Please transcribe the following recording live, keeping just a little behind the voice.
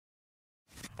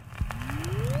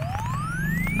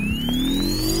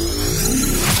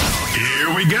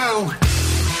go.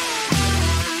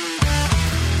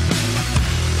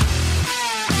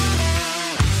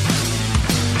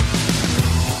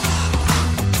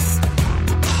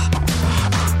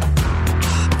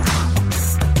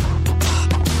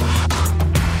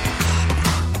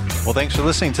 Well, thanks for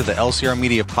listening to the LCR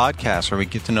Media Podcast, where we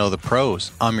get to know the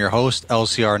pros. I'm your host,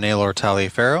 LCR Naylor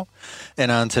Taliaferro,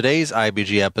 and on today's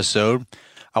IBG episode,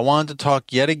 I wanted to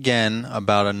talk yet again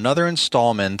about another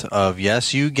installment of,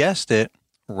 yes, you guessed it,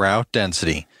 route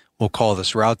density. We'll call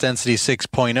this route density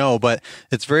 6.0, but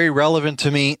it's very relevant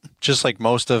to me, just like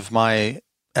most of my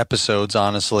episodes,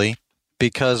 honestly,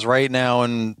 because right now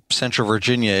in Central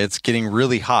Virginia, it's getting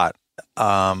really hot.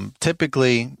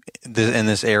 Typically in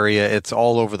this area, it's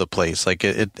all over the place. Like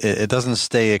it doesn't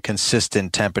stay a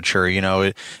consistent temperature. You know,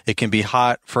 it can be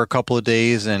hot for a couple of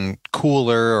days and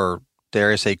cooler, or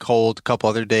dare I say cold a couple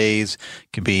other days.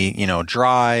 It could be,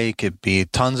 dry. It could be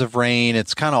tons of rain.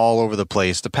 It's kind of all over the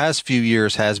place. The past few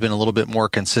years has been a little bit more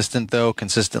consistent, though,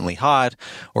 consistently hot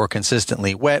or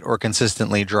consistently wet or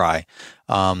consistently dry.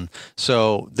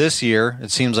 So this year,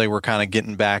 it seems like we're kind of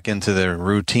getting back into the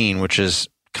routine, which is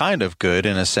kind of good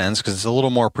in a sense, because it's a little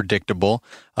more predictable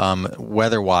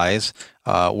weather-wise,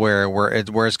 where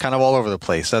it's kind of all over the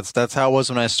place. That's how it was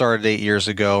when I started 8 years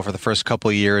ago. For the first couple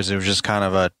of years, it was just kind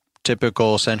of a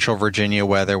typical Central Virginia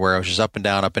weather where it was just up and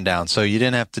down, up and down. So you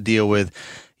didn't have to deal with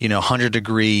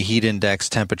 100-degree heat index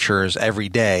temperatures every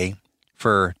day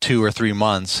for 2 or 3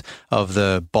 months of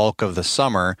the bulk of the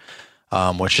summer,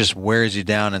 which just wears you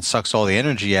down and sucks all the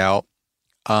energy out.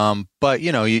 But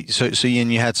you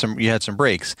had some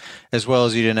breaks, as well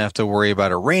as you didn't have to worry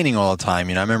about it raining all the time.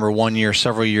 I remember one year,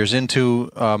 several years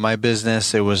into my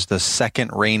business, it was the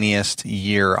second rainiest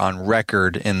year on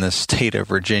record in the state of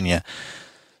Virginia.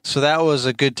 So that was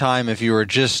a good time if you were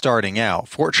just starting out.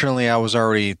 Fortunately, I was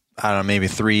already, maybe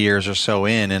 3 years or so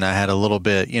in, and I had a little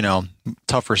bit,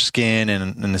 tougher skin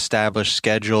and an established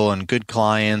schedule and good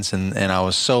clients, and I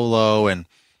was solo and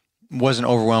wasn't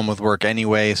overwhelmed with work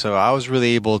anyway, so I was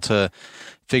really able to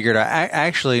figure it out.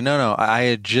 I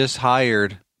had just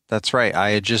hired, that's right,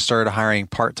 I had just started hiring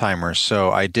part-timers,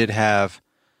 so I did have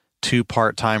 2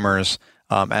 part-timers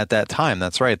at that time.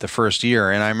 That's right, the first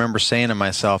year. And I remember saying to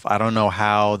myself, I don't know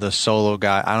how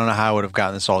I would have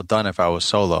gotten this all done if I was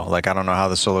solo. Like, I don't know how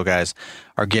the solo guys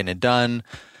are getting it done,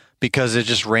 because it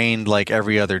just rained like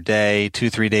every other day,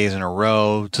 2-3 days in a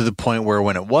row, to the point where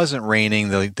when it wasn't raining,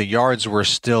 the yards were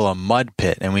still a mud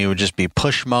pit, and we would just be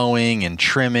push mowing and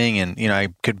trimming, and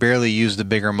I could barely use the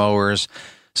bigger mowers,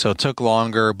 so it took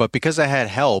longer. But because I had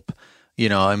help,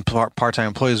 and part-time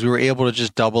employees, we were able to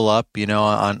just double up,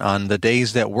 on the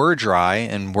days that were dry,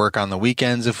 and work on the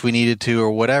weekends if we needed to,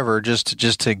 or whatever,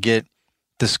 just to get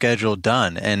the schedule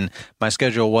done. And my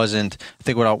schedule wasn't, I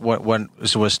think what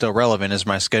was still relevant is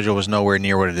my schedule was nowhere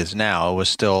near what it is now. It was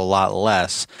still a lot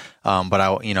less. But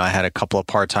I had a couple of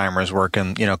part-timers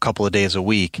working, a couple of days a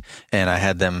week, and I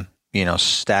had them,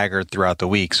 staggered throughout the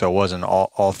week. So it wasn't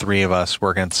all 3 of us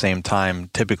working at the same time,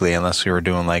 typically, unless we were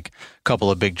doing like a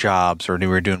couple of big jobs, or we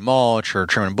were doing mulch or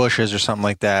trimming bushes or something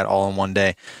like that all in one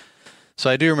day. So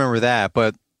I do remember that,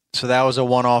 but so that was a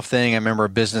one-off thing. I remember a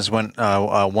business one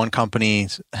company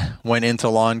went into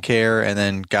lawn care and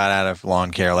then got out of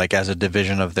lawn care, like as a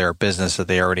division of their business that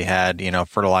they already had,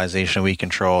 fertilization, weed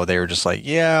control. They were just like,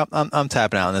 yeah, I'm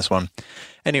tapping out on this one.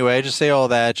 Anyway, I just say all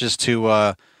that just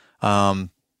to,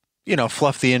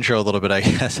 fluff the intro a little bit, I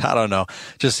guess. I don't know.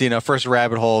 Just, first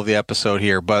rabbit hole of the episode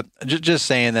here, but just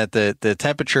saying that the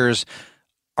temperatures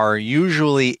are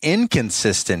usually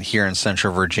inconsistent here in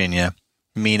Central Virginia,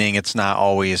 meaning it's not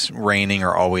always raining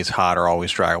or always hot or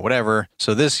always dry or whatever.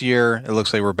 So this year, it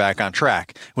looks like we're back on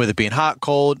track. With it being hot,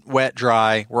 cold, wet,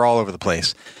 dry, we're all over the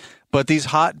place. But these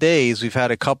hot days, we've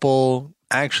had a couple,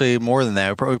 actually more than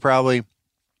that. Probably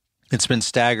it's been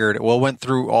staggered. Well, went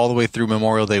through all the way through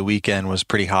Memorial Day weekend was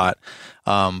pretty hot.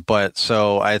 But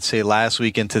so I'd say last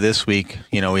week into this week,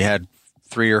 we had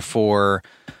 3 or 4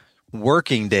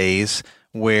 working days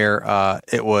where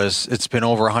it's been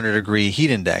over 100-degree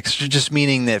heat index, just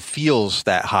meaning that it feels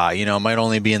that hot. It might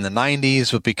only be in the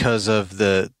 90s, but because of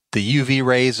the UV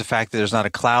rays, the fact that there's not a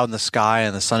cloud in the sky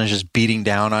and the sun is just beating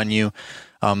down on you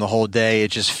the whole day,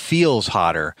 it just feels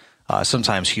hotter.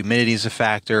 Sometimes humidity is a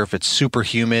factor. If it's super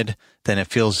humid, then it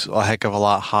feels a heck of a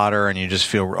lot hotter, and you just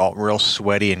feel real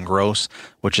sweaty and gross,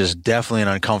 which is definitely an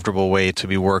uncomfortable way to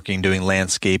be working, doing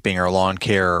landscaping or lawn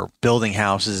care or building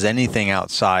houses, anything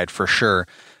outside for sure.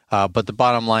 But the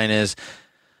bottom line is,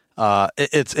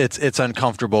 it's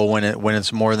uncomfortable when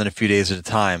it's more than a few days at a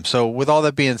time. So with all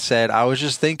that being said, I was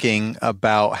just thinking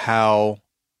about how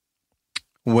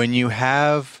when you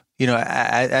have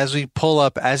as we pull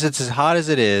up, as it's as hot as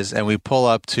it is, and we pull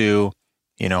up to,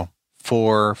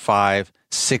 4, 5,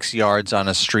 6 yards on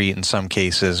a street in some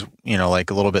cases,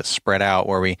 like a little bit spread out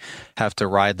where we have to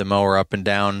ride the mower up and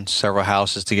down several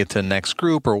houses to get to the next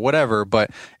group or whatever.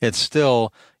 But it's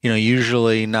still,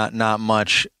 usually not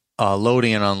much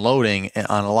loading and unloading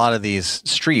on a lot of these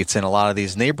streets and a lot of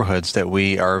these neighborhoods that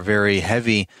we are very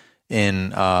heavy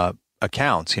in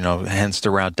accounts, hence the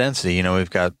route density. We've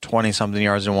got 20 something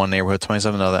yards in one neighborhood, 20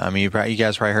 something other. I mean, you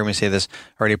guys probably heard me say this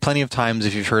already plenty of times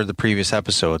if you've heard the previous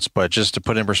episodes, but just to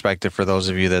put in perspective for those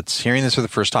of you that's hearing this for the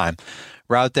first time,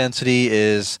 route density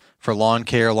is for lawn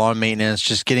care, lawn maintenance,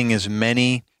 just getting as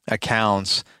many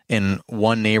accounts in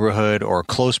one neighborhood or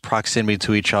close proximity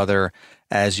to each other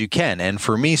as you can. And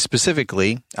for me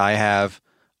specifically, I have,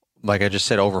 like I just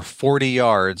said, over 40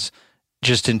 yards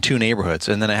just in 2 neighborhoods.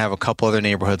 And then I have a couple other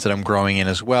neighborhoods that I'm growing in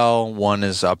as well. One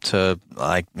is up to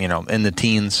in the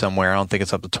teens somewhere. I don't think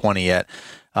it's up to 20 yet.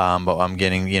 But I'm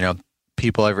getting,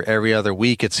 people every other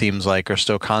week, it seems like, are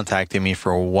still contacting me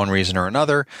for one reason or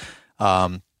another.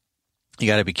 You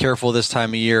got to be careful this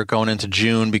time of year going into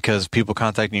June because people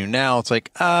contacting you now. It's like,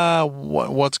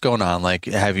 what's going on? Like,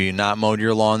 have you not mowed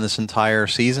your lawn this entire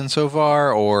season so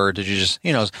far? Or did you just,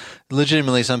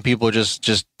 legitimately some people just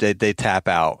they tap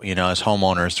out, as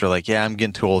homeowners. They're like, yeah, I'm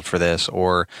getting too old for this.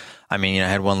 Or, I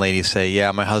had one lady say,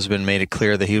 yeah, my husband made it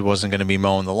clear that he wasn't going to be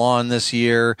mowing the lawn this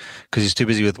year because he's too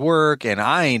busy with work, and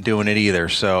I ain't doing it either.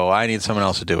 So I need someone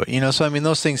else to do it. So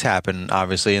those things happen,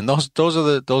 obviously, and those are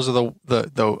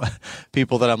the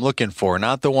people that I'm looking for,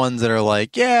 not the ones that are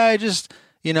like, yeah, I just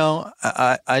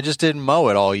didn't mow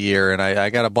it all year, and I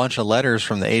got a bunch of letters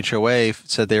from the HOA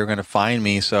said they were going to fine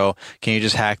me. So can you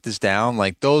just hack this down?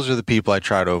 Like, those are the people I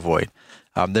try to avoid.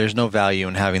 There's no value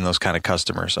in having those kind of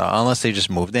customers unless they just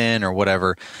moved in or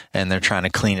whatever, and they're trying to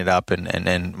clean it up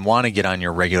and want to get on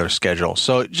your regular schedule.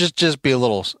 So just be a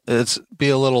little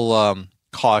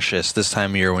cautious this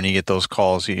time of year when you get those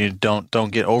calls. You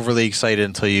don't get overly excited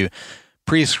until you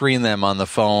pre-screen them on the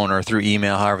phone or through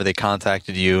email, however they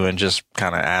contacted you, and just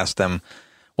kind of ask them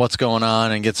what's going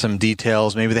on and get some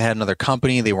details. Maybe they had another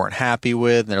company they weren't happy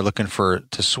with and they're looking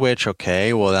to switch.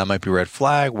 Okay, well, that might be a red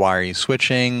flag. Why are you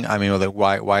switching?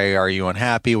 Why are you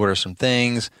unhappy? What are some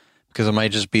things? Because it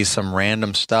might just be some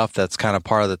random stuff that's kind of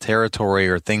part of the territory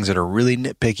or things that are really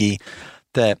nitpicky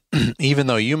that even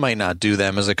though you might not do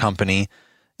them as a company,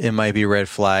 it might be red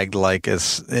flagged, like,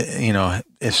 as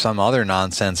if some other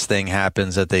nonsense thing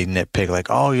happens that they nitpick, like,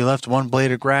 oh, you left one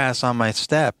blade of grass on my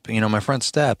step, my front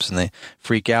steps, and they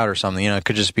freak out or something. It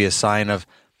could just be a sign of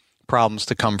problems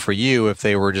to come for you if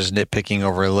they were just nitpicking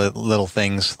over little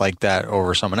things like that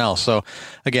over someone else. So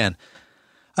again,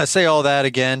 I say all that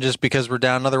again just because we're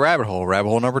down another rabbit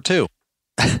hole number 2.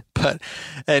 But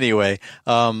anyway,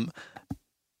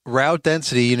 route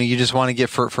density, you just want to get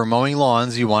for mowing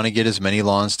lawns, you want to get as many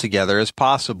lawns together as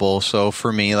possible. So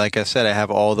for me, like I said, I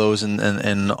have all those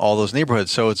in all those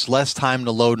neighborhoods. So it's less time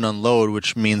to load and unload,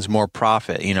 which means more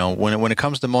profit. When it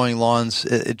comes to mowing lawns,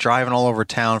 driving all over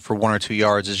town for 1 or 2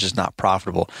 yards is just not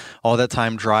profitable. All that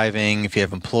time driving, if you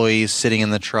have employees sitting in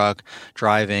the truck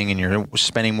driving and you're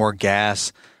spending more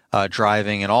gas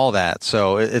driving and all that.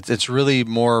 So it's really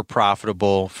more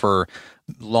profitable for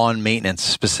lawn maintenance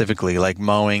specifically, like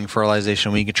mowing,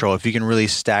 fertilization, weed control. If you can really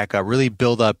stack up, really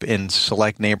build up in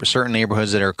certain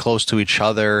neighborhoods that are close to each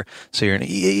other, so even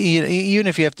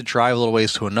if you have to drive a little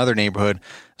ways to another neighborhood,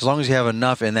 as long as you have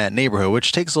enough in that neighborhood,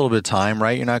 which takes a little bit of time,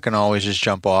 right? You're not going to always just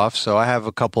jump off. So I have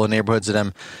a couple of neighborhoods that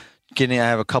I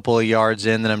have a couple of yards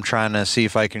in that I'm trying to see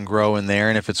if I can grow in there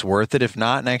and if it's worth it. If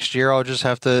not, next year I'll just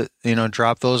have to,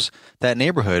 drop that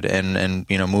neighborhood and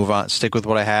move on, stick with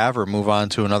what I have or move on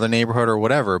to another neighborhood or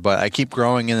whatever. But I keep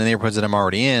growing in the neighborhoods that I'm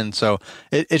already in. So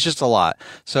it's just a lot.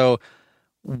 So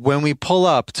when we pull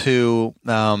up to,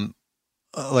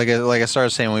 like I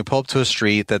started saying, when we pull up to a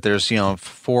street that there's 4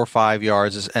 or 5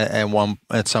 yards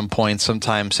at some point,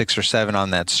 sometimes 6 or 7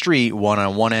 on that street, one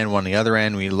on one end, one on the other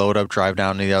end. We load up, drive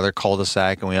down to the other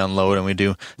cul-de-sac, and we unload, and we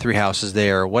do 3 houses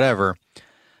there or whatever.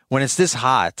 When it's this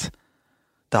hot,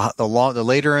 the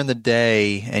later in the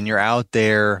day, and you're out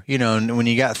there, when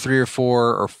you got 3 or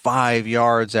 4 or 5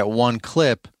 yards at one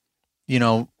clip,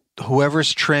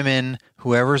 whoever's trimming,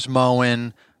 whoever's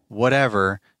mowing,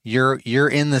 whatever. You're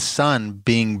in the sun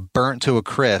being burnt to a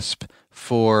crisp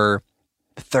for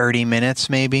 30 minutes,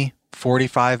 maybe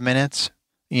 45 minutes,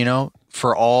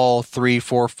 for all 3,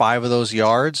 4, 5 of those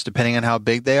yards, depending on how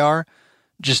big they are,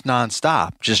 just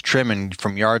nonstop, just trimming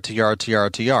from yard to yard to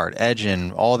yard to yard,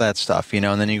 edging, all that stuff, and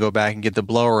then you go back and get the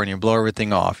blower and you blow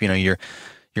everything off.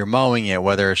 you're mowing it,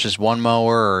 whether it's just one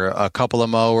mower or a couple of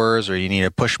mowers, or you need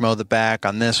to push mow the back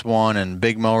on this one and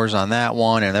big mowers on that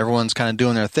one, and everyone's kind of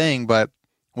doing their thing. But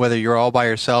whether you're all by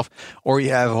yourself or you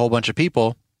have a whole bunch of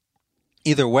people,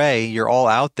 either way, you're all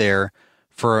out there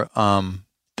for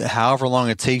however long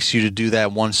it takes you to do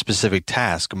that one specific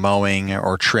task, mowing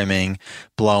or trimming,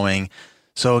 blowing.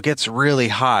 So it gets really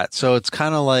hot. So it's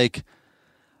kind of like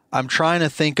I'm trying to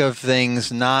think of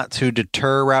things not to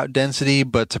deter route density,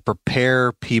 but to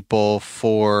prepare people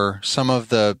for some of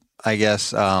the, I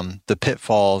guess, the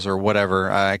pitfalls or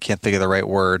whatever. I can't think of the right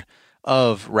word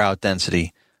of route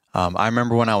density. I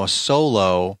remember when I was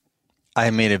solo, I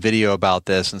made a video about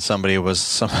this, and somebody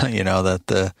was,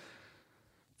 that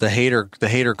the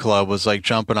hater club was like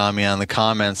jumping on me on the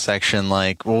comments section,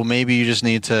 like, well, maybe you just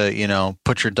need to,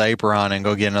 put your diaper on and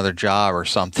go get another job or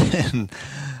something.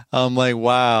 I'm like,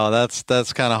 wow, that's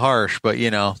kind of harsh, but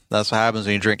that's what happens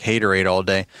when you drink Haterade all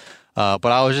day. But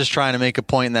I was just trying to make a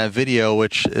point in that video,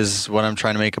 which is what I'm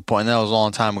trying to make a point. And that was a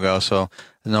long time ago, so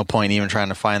there's no point even trying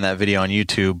to find that video on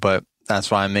YouTube, but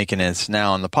that's why I'm making it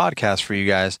now on the podcast for you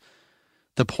guys.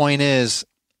 The point is,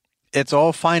 it's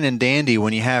all fine and dandy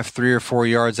when you have 3 or 4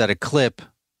 yards at a clip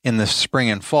in the spring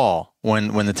and fall,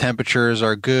 when the temperatures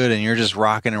are good and you're just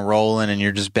rocking and rolling and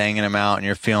you're just banging them out and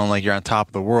you're feeling like you're on top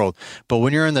of the world. But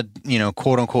when you're in the,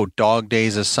 quote unquote, dog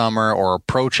days of summer, or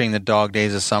approaching the dog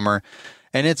days of summer,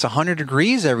 and it's 100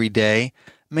 degrees every day,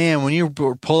 man, when you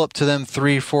pull up to them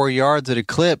 3-4 yards at a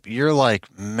clip, you're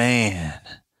like, man,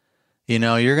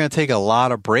 you're going to take a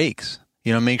lot of breaks.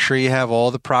 Make sure you have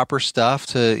all the proper stuff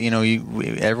to,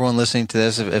 everyone listening to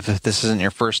this, if this isn't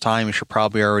your first time, you should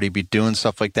probably already be doing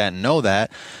stuff like that and know that,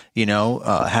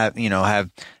 have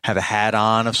a hat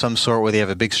on of some sort, whether you have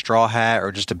a big straw hat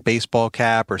or just a baseball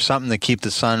cap or something to keep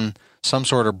the sun, some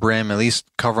sort of brim, at least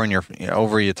covering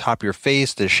over your top of your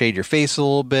face to shade your face a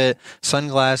little bit.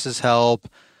 Sunglasses help.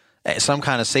 Some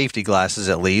kind of safety glasses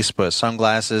at least, but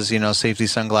sunglasses, safety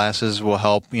sunglasses will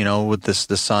help, with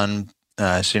the sun.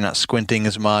 So you're not squinting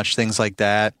as much, things like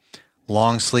that.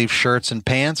 Long sleeve shirts and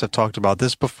pants. I've talked about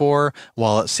this before.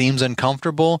 While it seems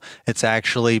uncomfortable, it's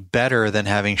actually better than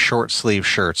having short sleeve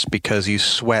shirts because you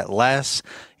sweat less.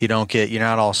 You're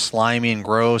not all slimy and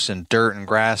gross and dirt and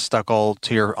grass stuck all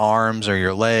to your arms or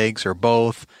your legs or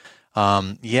both.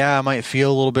 It might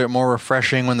feel a little bit more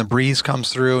refreshing when the breeze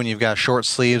comes through and you've got short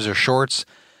sleeves or shorts,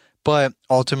 but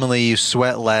ultimately you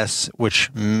sweat less,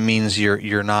 which means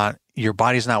your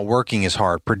body's not working as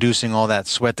hard, producing all that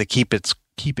sweat to keep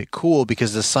it cool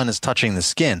because the sun is touching the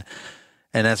skin.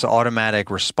 And that's an automatic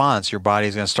response. Your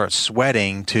body's going to start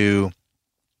sweating to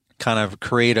kind of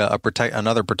create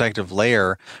another protective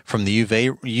layer from the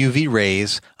UV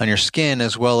rays on your skin,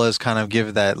 as well as kind of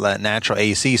give that natural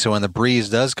AC. So when the breeze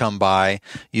does come by,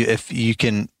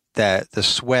 the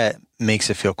sweat makes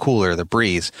it feel cooler, the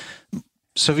breeze.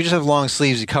 So if you just have long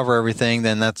sleeves, you cover everything,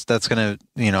 then that's going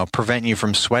to, prevent you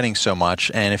from sweating so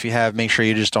much. And if you make sure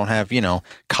you just don't have,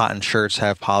 cotton shirts,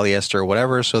 have polyester or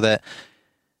whatever, so that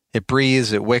it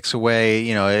breathes, it wicks away,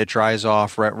 it dries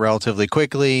off relatively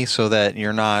quickly so that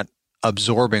you're not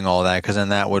absorbing all that, because then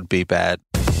that would be bad.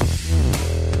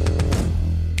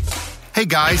 Hey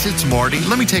guys, it's Marty.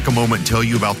 Let me take a moment and tell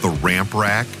you about the Ramp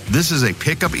Rack. This is a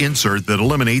pickup insert that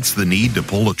eliminates the need to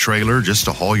pull a trailer just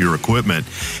to haul your equipment.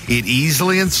 It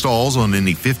easily installs on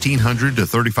any 1500 to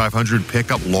 3500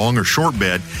 pickup long or short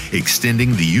bed,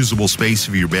 extending the usable space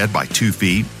of your bed by 2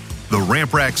 feet. The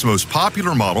Ramp Rack's most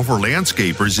popular model for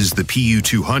landscapers is the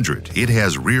PU200. It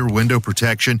has rear window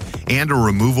protection and a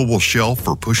removable shelf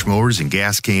for push mowers and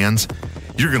gas cans.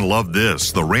 You're going to love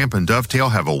this. The Ramp and Dovetail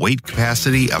have a weight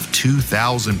capacity of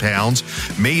 2,000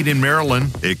 pounds. Made in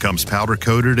Maryland, it comes powder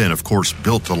coated and, of course,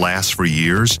 built to last for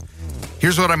years.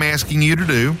 Here's what I'm asking you to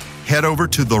do. Head over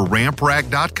to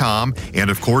theramprack.com and,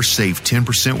 of course, save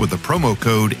 10% with the promo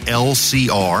code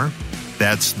LCR.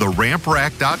 That's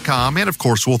theramprack.com, and of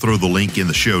course, we'll throw the link in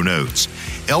the show notes.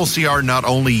 LCR not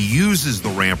only uses the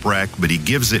Ramp Rack, but he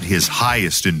gives it his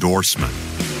highest endorsement.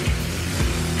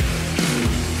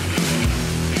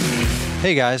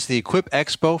 Hey guys, the Equip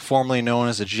Expo, formerly known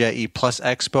as the GIE Plus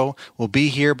Expo, will be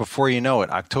here before you know it,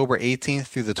 October 18th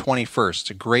through the 21st. It's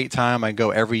a great time. I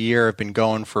go every year. I've been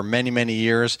going for many, many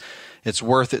years. It's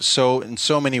worth it in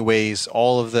so many ways.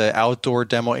 All of the outdoor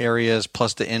demo areas,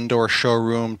 plus the indoor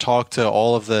showroom. Talk to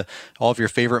all of your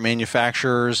favorite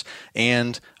manufacturers,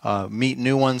 and meet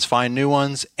new ones, find new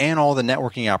ones, and all the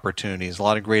networking opportunities. A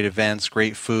lot of great events,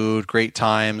 great food, great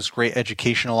times, great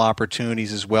educational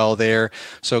opportunities as well there.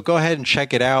 So go ahead and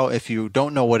check it out. If you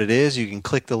don't know what it is, you can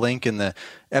click the link in the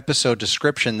episode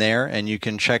description there, and you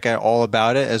can check out all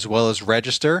about it as well as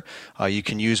register. You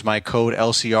can use my code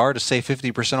LCR to save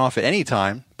 50% off at any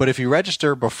time. But if you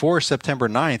register before September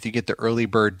 9th, you get the early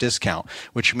bird discount,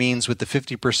 which means with the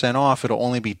 50% off, it'll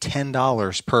only be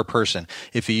 $10 per person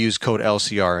if you use code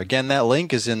LCR. Again, that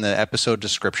link is in the episode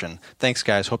description. Thanks,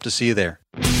 guys. Hope to see you there.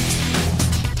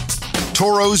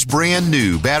 Toro's brand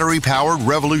new battery-powered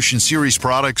Revolution Series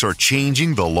products are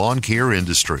changing the lawn care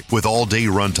industry. With all-day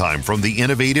runtime from the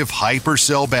innovative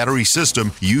HyperCell battery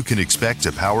system, you can expect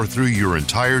to power through your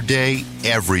entire day,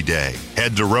 every day.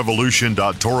 Head to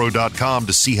revolution.toro.com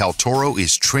to see how Toro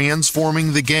is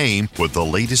transforming the game with the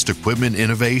latest equipment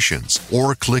innovations,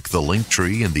 or click the link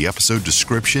tree in the episode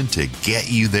description to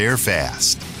get you there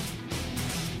fast.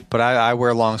 But I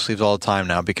wear long sleeves all the time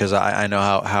now because I know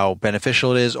how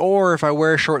beneficial it is. Or if I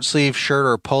wear a short sleeve shirt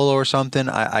or polo or something,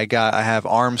 I have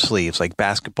arm sleeves, like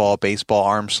basketball, baseball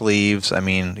arm sleeves. I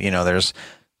mean,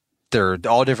 they're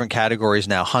all different categories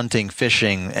now: hunting,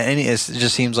 fishing, and it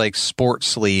just seems like sport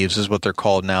sleeves is what they're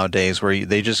called nowadays, where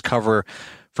they just cover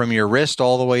from your wrist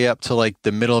all the way up to like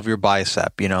the middle of your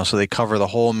bicep. So they cover the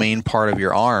whole main part of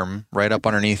your arm right up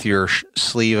underneath your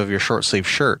sleeve of your short sleeve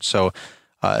shirt. So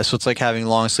it's like having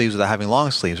long sleeves without having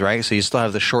long sleeves, right? So you still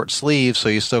have the short sleeves, so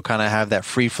you still kind of have that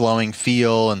free-flowing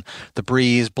feel and the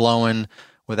breeze blowing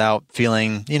without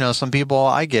feeling, some people,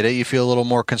 I get it, you feel a little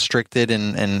more constricted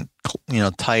and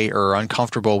tight or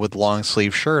uncomfortable with long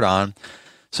sleeve shirt on.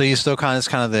 So you still it's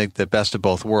kind of the best of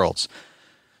both worlds.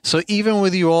 So even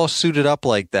with you all suited up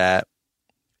like that,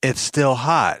 it's still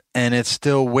hot and it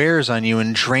still wears on you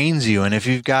and drains you. And if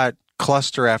you've got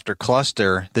cluster after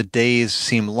cluster, the days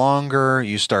seem longer,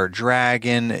 you start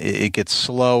dragging, it gets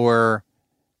slower,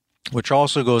 which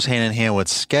also goes hand in hand with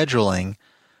scheduling.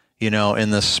 In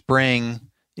the spring,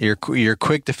 you're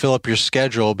quick to fill up your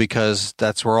schedule because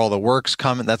that's where all the work's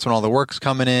coming. That's when all the work's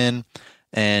coming in,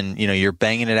 and you're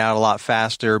banging it out a lot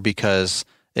faster because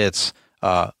it's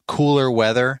cooler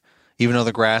weather. Even though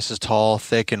the grass is tall,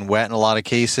 thick, and wet in a lot of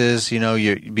cases,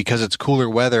 because it's cooler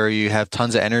weather, you have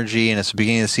tons of energy, and it's the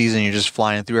beginning of the season, you're just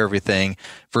flying through everything.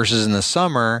 Versus in the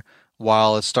summer,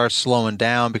 while it starts slowing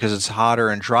down because it's hotter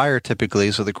and drier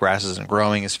typically, so the grass isn't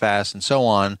growing as fast and so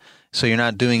on, so you're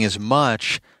not doing as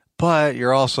much, but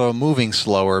you're also moving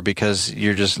slower because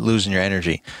you're just losing your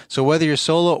energy. So whether you're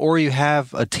solo or you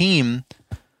have a team,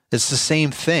 it's the same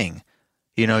thing.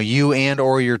 You and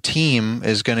or your team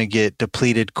is going to get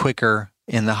depleted quicker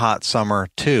in the hot summer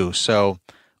too. So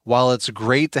while it's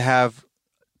great to have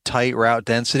tight route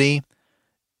density,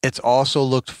 it's also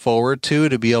looked forward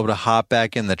to be able to hop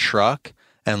back in the truck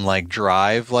and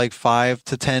drive 5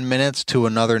 to 10 minutes to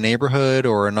another neighborhood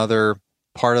or another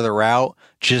part of the route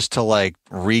just to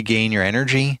regain your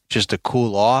energy, just to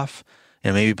cool off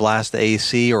and maybe blast the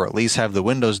AC or at least have the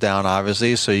windows down,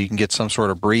 obviously, so you can get some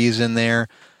sort of breeze in there.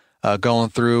 Going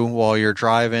through while you're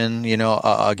driving,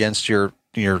 against your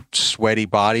sweaty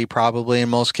body probably in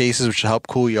most cases, which will help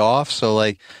cool you off.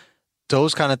 So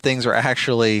those kind of things are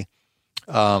actually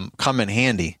come in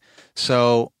handy.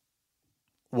 So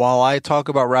while I talk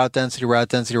about route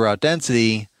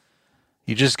density,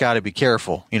 you just got to be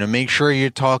careful. Make sure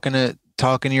you're talking to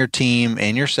your team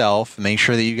and yourself. Make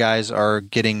sure that you guys are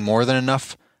getting more than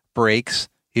enough breaks.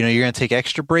 You're going to take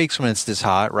extra breaks when it's this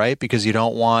hot, right? Because you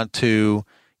don't want to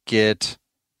get,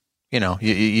 you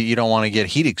don't want to get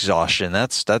heat exhaustion.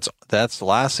 That's the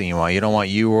last thing you want. You don't want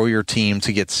you or your team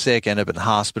to get sick, end up in the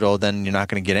hospital. Then you're not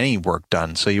going to get any work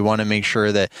done. So you want to make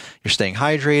sure that you're staying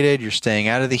hydrated. You're staying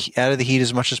out of the heat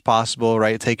as much as possible,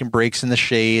 right? Taking breaks in the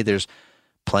shade. There's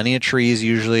plenty of trees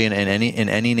usually in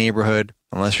any neighborhood,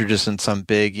 unless you're just in some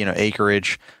big,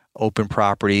 acreage, open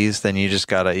properties. Then you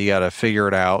gotta figure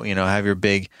it out. Have your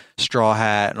big straw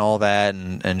hat and all that,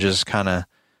 and just kind of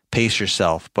pace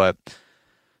yourself. But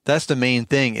that's the main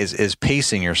thing is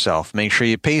pacing yourself. Make sure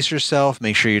you pace yourself.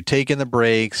 Make sure you're taking the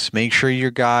breaks. Make sure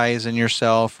your guys and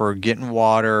yourself are getting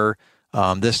water.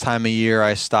 This time of year,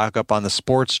 I stock up on the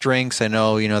sports drinks. I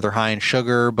know, they're high in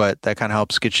sugar, but that kind of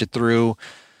helps get you through.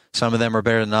 Some of them are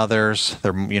better than others.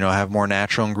 They're, have more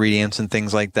natural ingredients and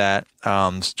things like that.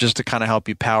 Just to kind of help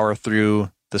you power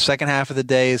through the second half of the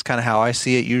day is kind of how I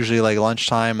see it. Usually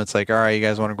lunchtime, it's all right, you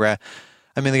guys want to grab,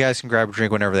 the guys can grab a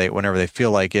drink whenever they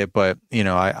feel like it, but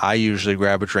I usually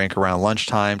grab a drink around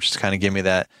lunchtime just to kind of give me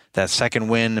that second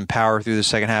win and power through the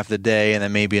second half of the day, and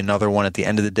then maybe another one at the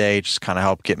end of the day, just kind of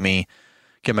help get me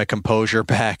get my composure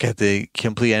back at the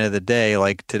complete end of the day,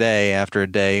 like today, after a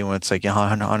day when it's like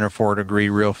 104 degree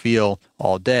real feel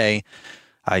all day,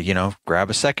 I, grab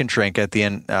a second drink at the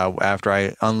end after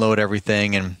I unload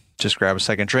everything, and just grab a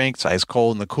second drink. It's ice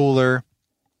cold in the cooler.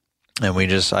 And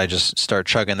I just start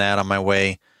chugging that on my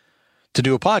way to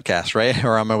do a podcast, right?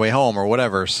 Or on my way home or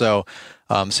whatever. So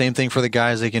same thing for the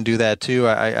guys. They can do that too.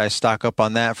 I stock up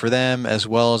on that for them, as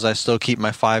well as I still keep my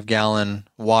 5-gallon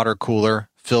water cooler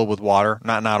filled with water.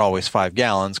 Not always 5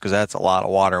 gallons, because that's a lot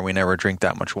of water. We never drink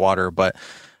that much water, but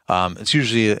it's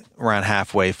usually around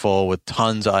halfway full with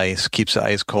tons of ice, keeps the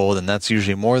ice cold. And that's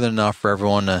usually more than enough for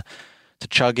everyone to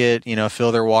chug it,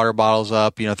 fill their water bottles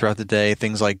up, throughout the day,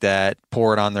 things like that,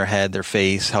 pour it on their head, their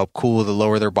face, help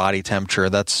lower their body temperature.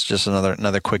 That's just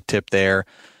another quick tip there.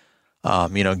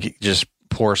 Just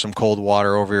pour some cold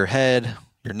water over your head,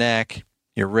 your neck,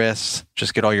 your wrists,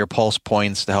 just get all your pulse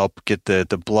points to help get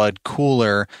the blood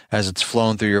cooler as it's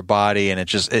flowing through your body. And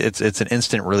it's an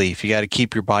instant relief. You got to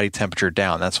keep your body temperature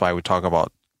down. That's why we talk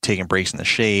about taking breaks in the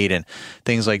shade and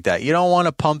things like that. You don't want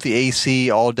to pump the AC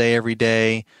all day, every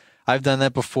day. I've done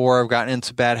that before. I've gotten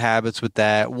into bad habits with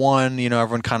that. One,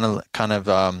 everyone kind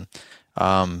of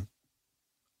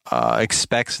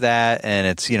expects that, and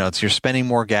it's you're spending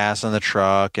more gas on the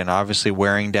truck, and obviously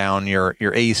wearing down your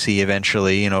AC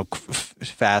eventually,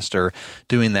 faster,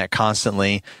 doing that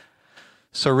constantly.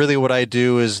 So really, what I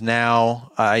do is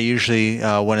now I usually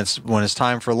when it's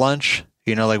time for lunch.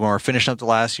 Like when we're finishing up the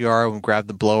last yard, we grab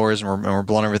the blowers and we're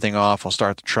blowing everything off. I'll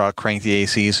start the truck, crank the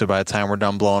AC. So by the time we're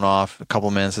done blowing off, a couple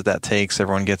of minutes that takes,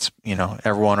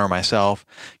 everyone or myself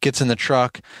gets in the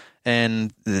truck,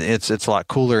 and it's a lot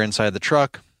cooler inside the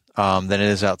truck than it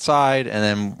is outside. And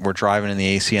then we're driving in the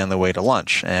AC on the way to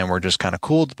lunch, and we're just kind of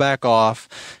cooled back off,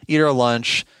 eat our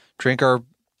lunch, drink our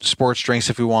sports drinks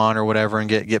if we want or whatever, and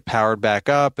get powered back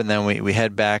up. And then we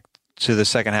head back to the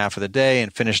second half of the day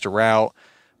and finish the route.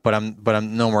 But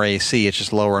I'm no more AC. It's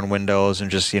just lowering windows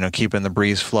and just, keeping the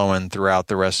breeze flowing throughout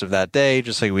the rest of that day,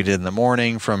 just like we did in the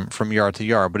morning from yard to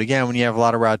yard. But again, when you have a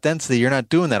lot of route density, you're not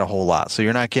doing that a whole lot. So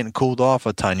you're not getting cooled off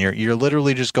a ton. You're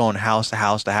literally just going house to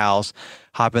house to house,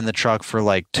 hop in the truck for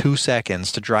like 2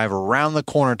 seconds to drive around the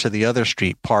corner to the other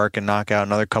street, park, and knock out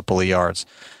another couple of yards.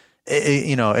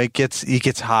 It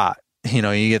gets hot. You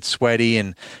get sweaty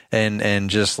and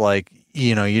just like,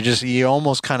 you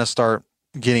almost kind of start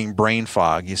getting brain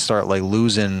fog. You start like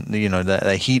losing,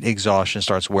 that heat exhaustion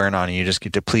starts wearing on you. You just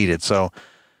get depleted. So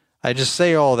I just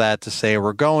say all that to say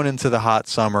we're going into the hot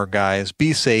summer, guys.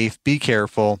 Be safe, be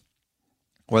careful,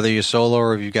 whether you're solo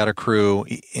or if you've got a crew,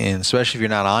 and especially if you're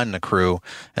not on the crew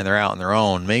and they're out on their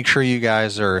own. Make sure you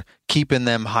guys are keeping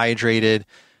them hydrated,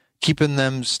 keeping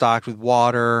them stocked with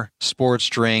water, sports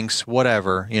drinks,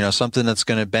 whatever, something that's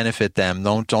going to benefit them.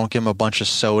 Don't give them a bunch of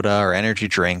soda or energy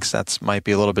drinks. That might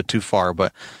be a little bit too far,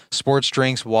 but sports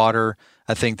drinks, water,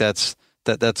 I think that's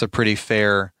a pretty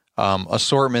fair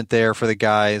assortment there for the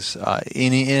guys. And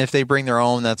if they bring their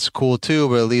own, that's cool too,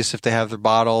 but at least if they have their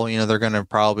bottle, they're going to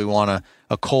probably want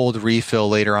a cold refill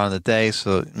later on in the day.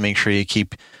 So make sure you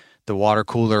keep the water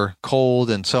cooler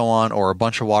cold and so on, or a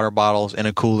bunch of water bottles in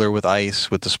a cooler with ice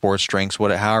with the sports drinks,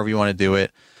 however you want to do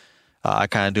it. I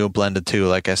kind of do a blended too.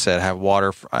 Like I said, have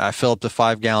water. I fill up the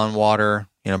 5-gallon water,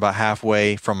 about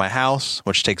halfway from my house,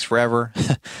 which takes forever.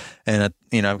 And,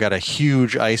 I've got a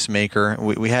huge ice maker.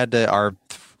 We had our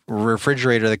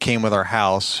refrigerator that came with our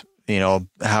house,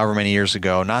 however many years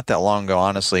ago, not that long ago,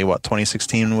 honestly.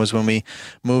 2016 was when we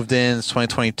moved in. It's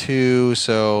 2022.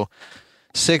 So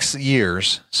 6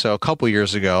 years, so a couple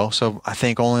years ago. So I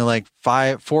think only like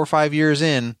 4 or 5 years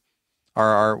in,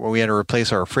 we had to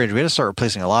replace our fridge. We had to start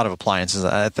replacing a lot of appliances.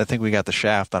 I think we got the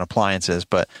shaft on appliances,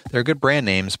 but they're good brand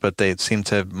names, but they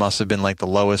must have been like the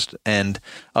lowest end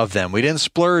of them. We didn't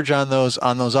splurge on those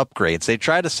upgrades. They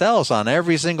tried to sell us on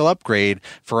every single upgrade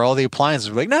for all the appliances.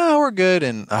 We're like, no, we're good.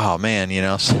 And oh man,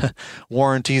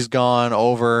 warranty's gone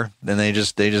over, and they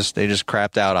just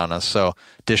crapped out on us. So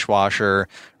dishwasher,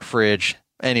 fridge.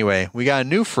 Anyway, we got a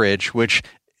new fridge, which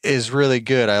is really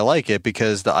good. I like it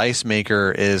because the ice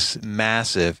maker is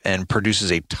massive and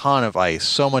produces a ton of ice,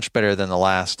 so much better than the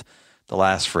last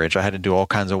fridge. I had to do all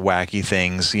kinds of wacky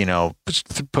things,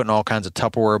 putting all kinds of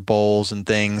Tupperware bowls and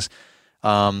things,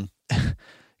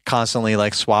 constantly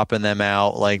like swapping them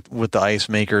out, like with the ice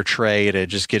maker tray to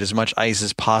just get as much ice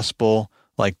as possible,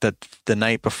 like the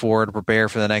night before to prepare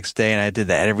for the next day. And I did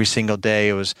that every single day.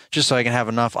 It was just so I can have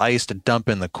enough ice to dump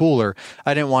in the cooler.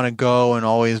 I didn't want to go and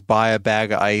always buy a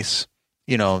bag of ice.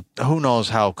 Who knows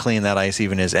how clean that ice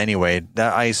even is anyway.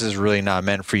 That ice is really not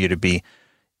meant for you to be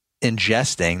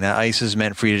ingesting. That ice is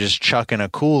meant for you to just chuck in a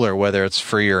cooler, whether it's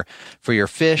for your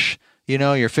fish,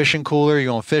 your fishing cooler,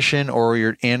 you're going fishing, or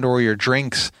your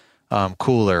drinks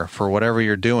cooler for whatever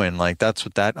you're doing. Like that's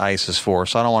what that ice is for.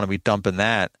 So I don't want to be dumping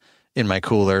that in my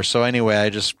cooler. So anyway, I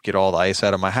just get all the ice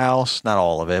out of my house, not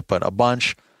all of it, but a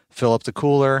bunch, fill up the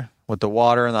cooler with the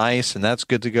water and the ice, and that's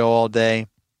good to go all day.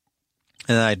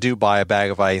 And then I do buy a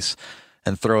bag of ice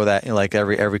and throw that like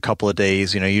every couple of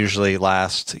days, usually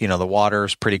lasts, the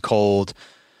water's pretty cold.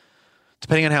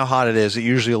 Depending on how hot it is, it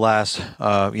usually lasts,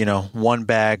 one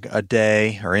bag a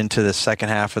day or into the second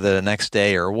half of the next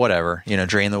day or whatever.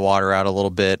 Drain the water out a little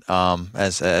bit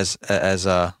as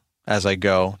I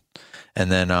go,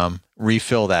 and then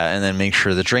refill that, and then make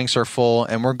sure the drinks are full,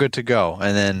 and we're good to go.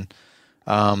 And then,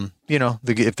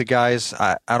 if the guys,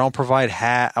 I don't provide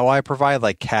I provide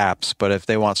like caps, but if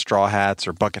they want straw hats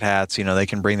or bucket hats, they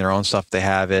can bring their own stuff. They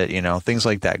have it, things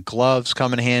like that. Gloves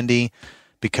come in handy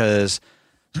because.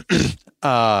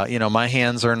 My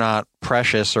hands are not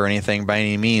precious or anything by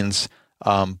any means.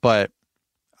 But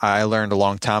I learned a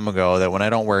long time ago that when I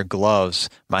don't wear gloves,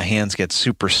 my hands get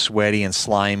super sweaty and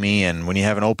slimy. And when you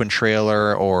have an open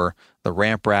trailer or the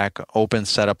ramp rack open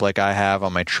setup like I have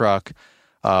on my truck,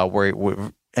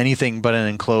 where anything but an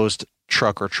enclosed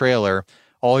truck or trailer,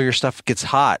 all your stuff gets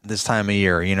hot this time of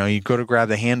year. You go to grab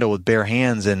the handle with bare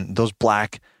hands, and those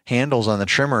black handles on the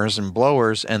trimmers and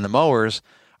blowers and the mowers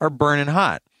are burning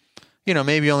hot.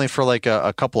 Maybe only for like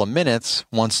a couple of minutes.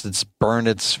 Once it's burned,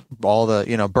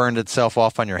 burned itself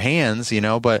off on your hands,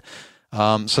 but,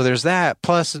 so there's that.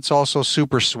 Plus it's also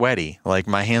super sweaty. Like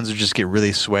my hands would just get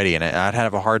really sweaty, and I'd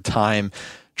have a hard time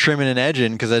trimming and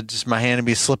edging because my hand would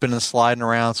be slipping and sliding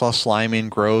around. It's all slimy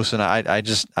and gross. And I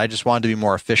just wanted to be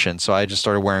more efficient. So I just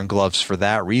started wearing gloves for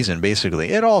that reason,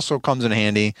 basically. It also comes in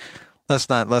handy. Let's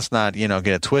not, get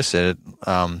it twisted.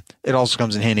 It also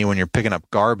comes in handy when you're picking up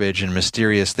garbage and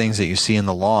mysterious things that you see in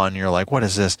the lawn. You're like, what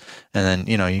is this? And then,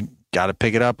 you got to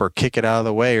pick it up or kick it out of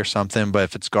the way or something. But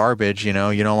if it's garbage, you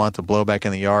don't want to blow back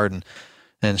in the yard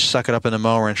and suck it up in the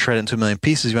mower and shred it into a million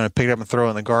pieces. You want to pick it up and throw it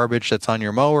in the garbage that's on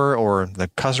your mower or the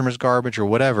customer's garbage or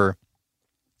whatever.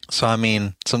 So,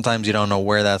 sometimes you don't know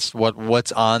where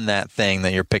what's on that thing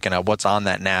that you're picking up, what's on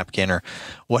that napkin or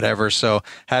whatever. So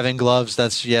having gloves,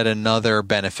 that's yet another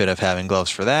benefit of having gloves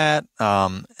for that,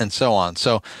 and so on.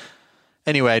 So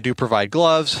anyway, I do provide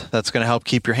gloves. That's going to help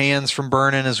keep your hands from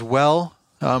burning as well,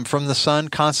 from the sun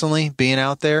constantly being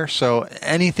out there. So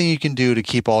anything you can do to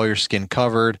keep all your skin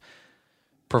covered,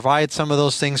 provide some of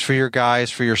those things for your guys,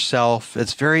 for yourself.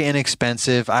 It's very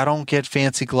inexpensive. I don't get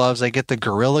fancy gloves. I get the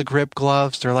Gorilla Grip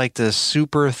gloves. They're like the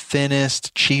super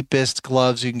thinnest, cheapest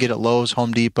gloves you can get at Lowe's,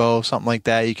 Home Depot, something like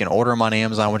that. You can order them on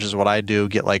Amazon, which is what I do.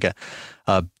 Get like a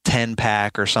 10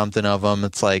 pack or something of them.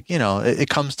 It's like, it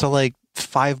comes to like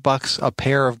 $5 a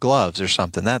pair of gloves or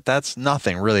something. That's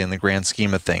nothing really in the grand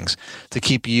scheme of things to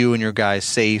keep you and your guys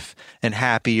safe and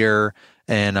happier.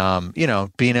 And,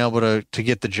 being able to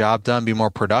get the job done, be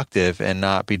more productive and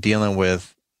not be dealing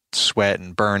with sweat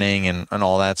and burning and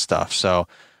all that stuff. So,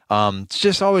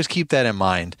 just always keep that in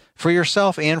mind for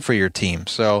yourself and for your team.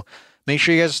 So make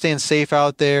sure you guys are staying safe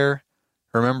out there.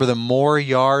 Remember, the more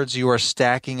yards you are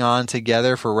stacking on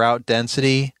together for route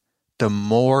density, the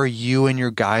more you and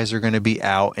your guys are going to be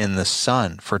out in the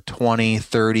sun for 20,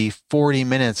 30, 40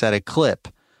 minutes at a clip.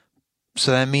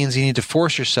 So that means you need to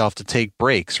force yourself to take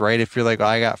breaks, right? If you're like,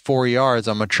 I got 4 yards,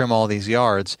 I'm going to trim all these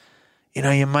yards.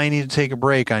 You might need to take a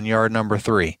break on yard number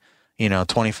 3.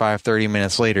 25, 30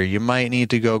 minutes later, you might need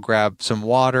to go grab some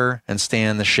water and stay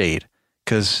in the shade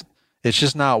because it's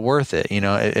just not worth it.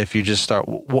 If you just start,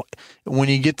 when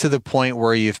you get to the point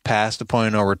where you've passed the point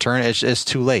of no return, it's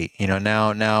too late.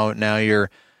 Now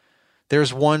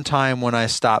there's one time when I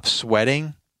stopped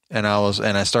sweating and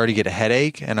I started to get a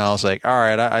headache, and I was like, all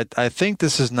right, I think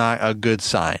this is not a good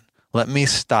sign. Let me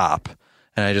stop.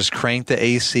 And I just cranked the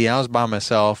AC. I was by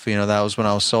myself, that was when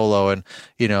I was solo. And,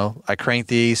 I cranked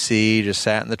the AC, just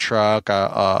sat in the truck.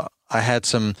 I had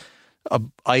some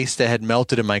ice that had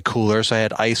melted in my cooler. So I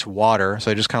had ice water. So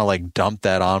I just kind of like dumped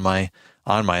that on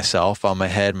myself, on my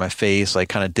head, my face, like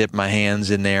kind of dipped my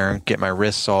hands in there and get my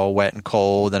wrists all wet and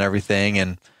cold and everything.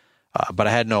 And, but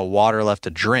I had no water left to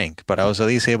drink, but I was at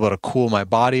least able to cool my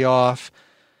body off.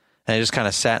 And I just kind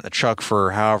of sat in the truck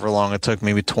for however long it took,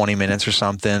 maybe 20 minutes or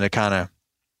something, to kind of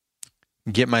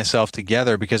get myself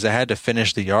together because I had to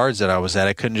finish the yards that I was at.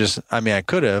 I couldn't I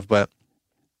could have, but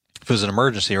if it was an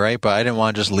emergency, right? But I didn't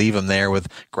want to just leave them there with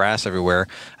grass everywhere.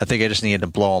 I think I just needed to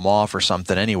blow them off or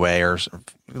something anyway, or a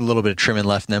little bit of trimming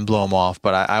left and then blow them off.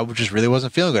 But I just really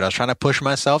wasn't feeling good. I was trying to push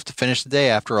myself to finish the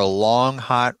day after a long,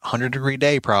 hot, 100-degree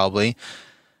day probably.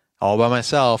 all by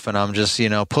myself, and I'm just,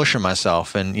 pushing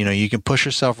myself. And, you can push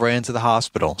yourself right into the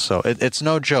hospital. So it's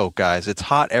no joke, guys. It's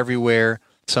hot everywhere.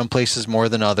 Some places more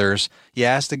than others. You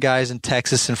ask the guys in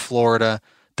Texas and Florida,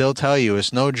 they'll tell you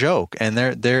it's no joke. And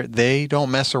they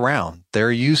don't mess around.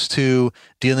 They're used to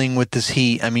dealing with this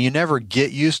heat. I mean, you never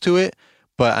get used to it,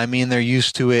 but I mean, they're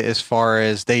used to it as far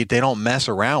as they don't mess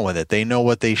around with it. They know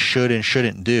what they should and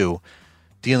shouldn't do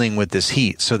dealing with this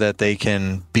heat so that they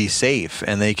can be safe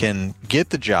and they can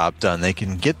get the job done. They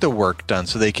can get the work done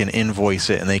so they can invoice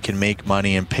it and they can make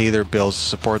money and pay their bills to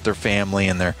support their family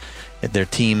and their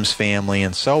team's family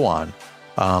and so on.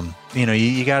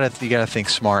 You gotta think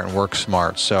smart and work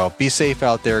smart. So be safe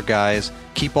out there, guys.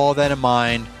 Keep all that in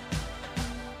mind.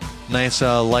 Nice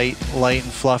light and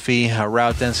fluffy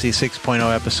Route Density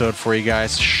 6.0 episode for you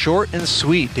guys. Short and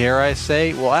sweet, dare I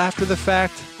say. Well, after the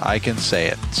fact, I can say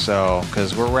it. So,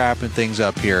 because we're wrapping things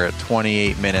up here at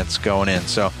 28 minutes going in.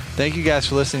 So thank you guys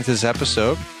for listening to this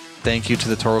episode. Thank you to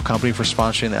the Toro Company for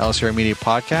sponsoring the LCR Media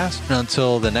Podcast. And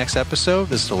until the next episode,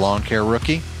 this is the Lawn Care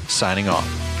Rookie signing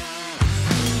off.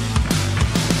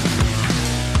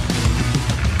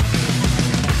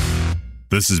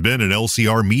 This has been an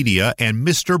LCR Media and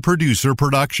Mr. Producer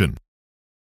production.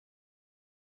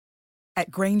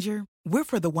 At Grainger, we're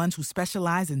for the ones who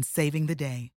specialize in saving the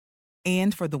day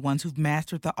and for the ones who've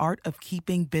mastered the art of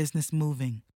keeping business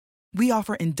moving. We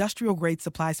offer industrial-grade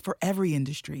supplies for every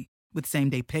industry with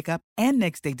same-day pickup and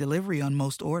next-day delivery on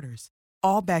most orders,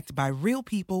 all backed by real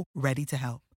people ready to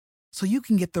help. So you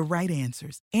can get the right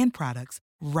answers and products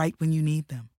right when you need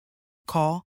them.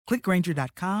 Call, click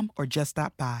Grainger.com, or just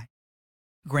stop by.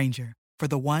 Grainger, for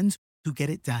the ones who get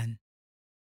it done.